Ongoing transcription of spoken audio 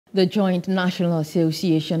The Joint National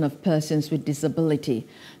Association of Persons with Disability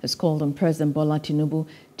has called on President Bola Tinubu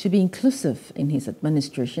to be inclusive in his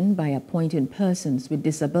administration by appointing persons with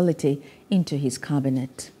disability into his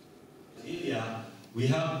cabinet. Nigeria, we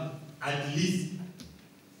have at least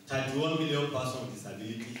 31 million persons with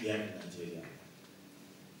disability here in Nigeria.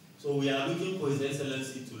 So we are looking for His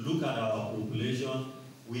Excellency to look at our population.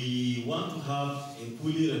 We want to have a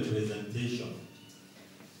fully representation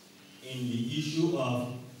in the issue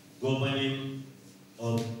of governing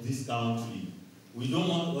of this country. We don't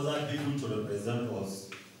want other people to represent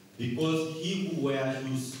us because he who wears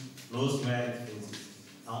shoes knows where it is.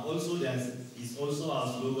 And also there is also our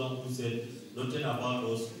slogan who said, nothing about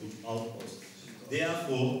us without us.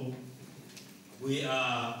 Therefore, we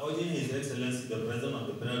are urging His Excellency, the President of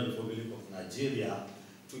the Federal Republic of Nigeria,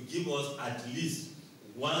 to give us at least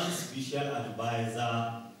one special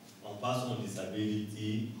advisor on persons with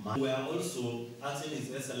disability. We are also asking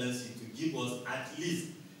His Excellency to give us at least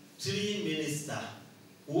 3 ministers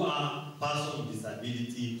who are persons with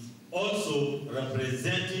disability, also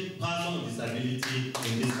representing persons with disability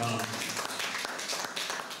in this country.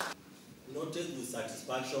 Noted with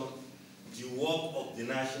satisfaction the work of the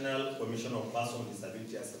National Commission of Persons with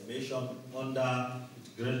Disability as a nation under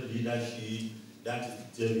great leadership, that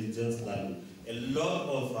is Jerry Johnson. A lot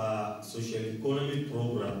of socio-economic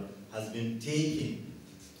program has been taken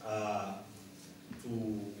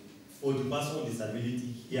for the person with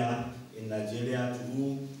disability here in Nigeria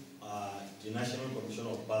through the National Commission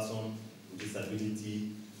of Persons with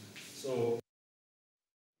Disability.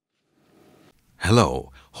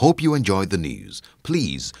 Hello, hope you enjoyed the news.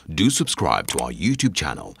 Please do subscribe to our YouTube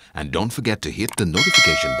channel and don't forget to hit the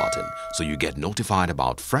notification button so you get notified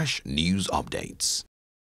about fresh news updates.